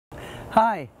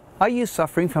Hi, are you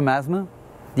suffering from asthma?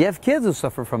 Do you have kids who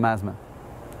suffer from asthma?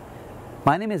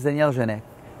 My name is Daniel Genet,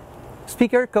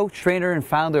 speaker, coach, trainer, and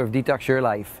founder of Detox Your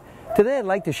Life. Today I'd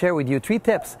like to share with you 3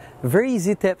 tips, very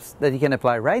easy tips that you can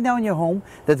apply right now in your home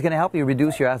that's going to help you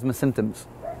reduce your asthma symptoms.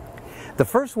 The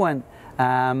first one,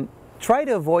 try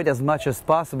to avoid as much as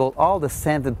possible all the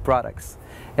scented products.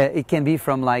 It can be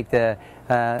from like the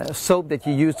soap that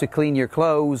you use to clean your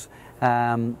clothes,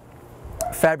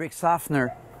 fabric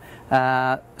softener,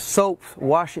 soap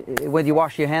when you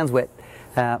wash your hands with.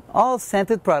 All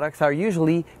scented products are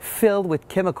usually filled with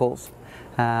chemicals,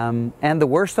 and the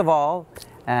worst of all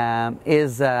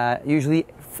is usually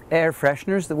air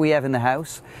fresheners that we have in the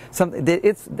house.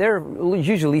 They're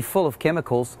usually full of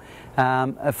chemicals,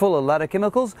 full of a lot of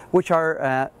chemicals, which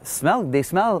are they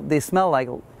smell like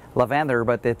lavender,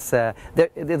 but there's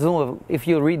no, if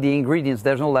you read the ingredients,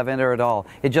 there's no lavender at all.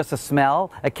 It's just a smell,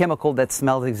 a chemical that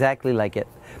smells exactly like it.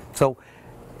 So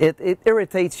it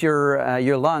irritates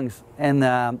your lungs and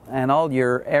all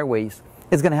your airways.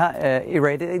 It's going to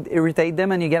irritate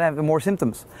them, and you get to have more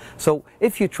symptoms. So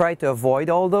if you try to avoid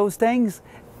all those things,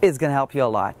 it's going to help you a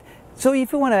lot. So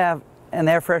if you want to have an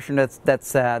air freshener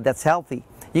that's healthy,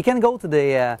 you can go to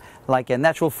the like a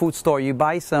natural food store. You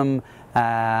buy some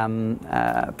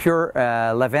pure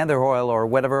lavender oil or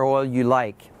whatever oil you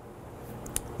like.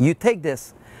 You take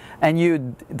this and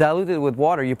you dilute it with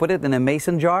water. You put it in a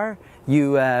mason jar.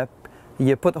 You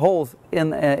put holes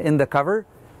in the cover,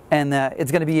 and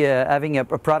it's going to be having a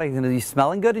product going to be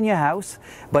smelling good in your house,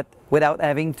 but without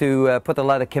having to put a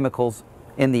lot of chemicals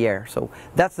in the air. So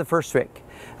that's the first trick.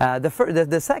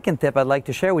 The second tip I'd like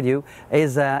to share with you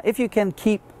is if you can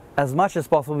keep as much as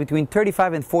possible between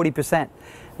 35 and 40%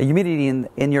 humidity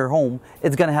in your home,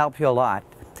 it's going to help you a lot.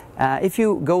 If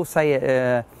you go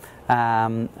say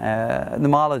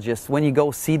pneumologists, when you go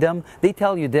see them, they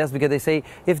tell you this because they say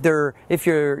if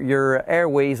your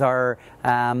airways are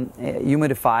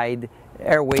humidified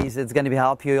airways, it's going to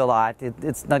help you a lot.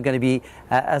 It's not going to be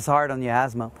as hard on your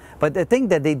asthma. But the thing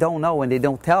that they don't know and they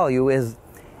don't tell you is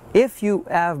if you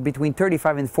have between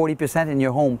 35 and 40% in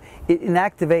your home, it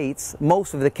inactivates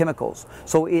most of the chemicals.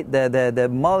 So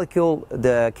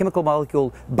the chemical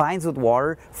molecule binds with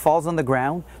water, falls on the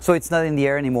ground, so it's not in the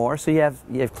air anymore. So you have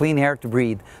clean air to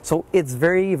breathe. So it's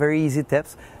very, very easy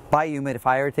tips. Buy a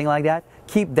humidifier, thing like that.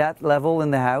 Keep that level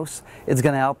in the house. It's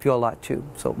going to help you a lot too.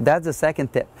 So that's the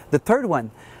second tip. The third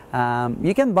one,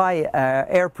 you can buy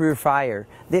air purifier.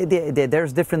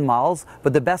 There's different models,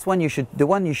 but the one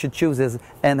you should choose is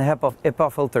an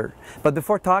HEPA filter. But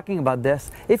before talking about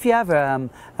this, if you have a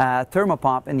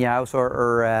thermopump in your house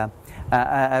or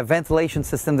a ventilation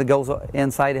system that goes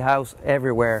inside the house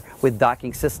everywhere with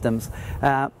docking systems,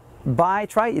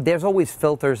 there's always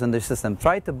filters in the system.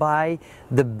 Try to buy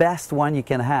the best one you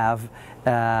can have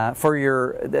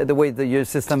for the way that your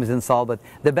system is installed, but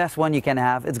the best one you can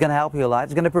have. It's going to help you a lot.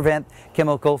 It's going to prevent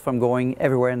chemicals from going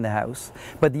everywhere in the house.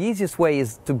 But the easiest way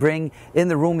is to bring in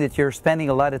the room that you're spending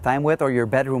a lot of time with, or your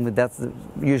bedroom. That's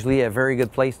usually a very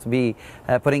good place to be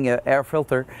putting an air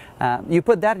filter. You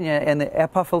put that in the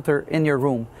HEPA filter in your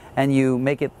room, and you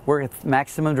make it work at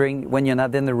maximum during when you're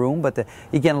not in the room. But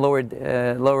you can lower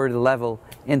the level,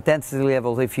 intensity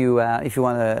levels, if you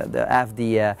want to have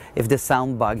if the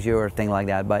sound bugs you or thing like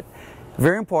that. But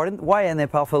very important. Why an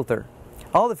HEPA filter?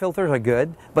 All the filters are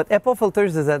good, but HEPA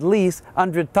filters is at least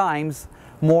 100 times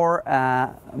more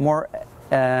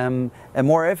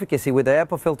efficacy with the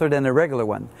HEPA filter than a regular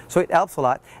one. So it helps a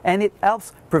lot, and it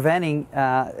helps preventing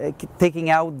taking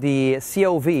out the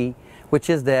COV, which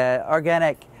is the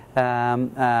organic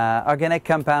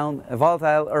compound,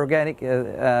 volatile organic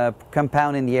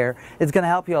compound in the air. It's going to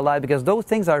help you a lot because those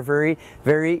things are it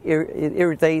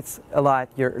irritates a lot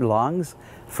your lungs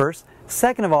first.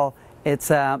 Second of all, it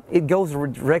goes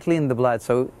directly in the blood,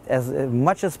 so as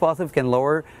much as possible can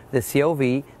lower the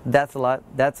COV. That's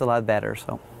a lot better.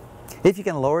 So if you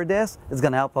can lower this, it's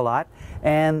going to help a lot,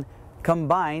 and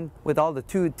combined with all the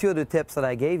two other tips that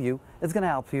I gave you, it's going to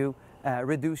help you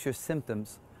reduce your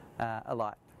symptoms a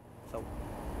lot. So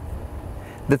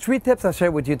the 3 tips I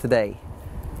shared with you today.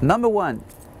 Number 1,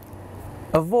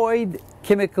 avoid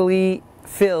chemically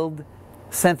filled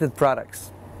scented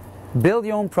products. Build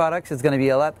your own products. It's going to be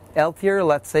a lot healthier, a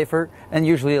lot safer, and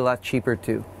usually a lot cheaper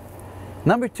too.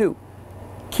 Number 2,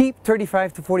 keep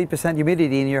 35 to 40%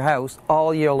 humidity in your house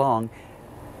all year long.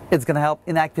 It's going to help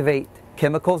inactivate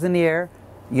chemicals in the air.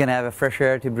 You're going to have a fresh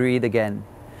air to breathe again.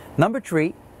 Number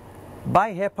 3,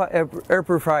 buy HEPA air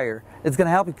purifier. It's going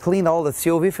to help you clean all the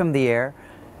COV from the air,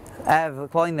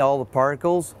 clean all the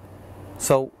particles,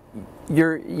 so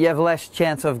you have less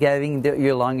chance of getting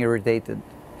your lung irritated.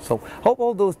 So hope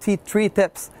all those three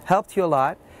tips helped you a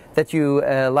lot, that you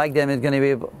like them and going to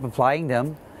be applying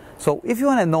them. So if you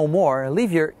want to know more,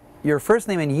 leave your first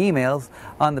name and emails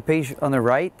on the page on the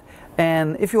right.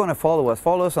 And if you want to follow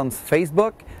us on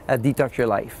Facebook at Detox Your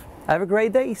Life. Have a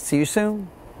great day. See you soon.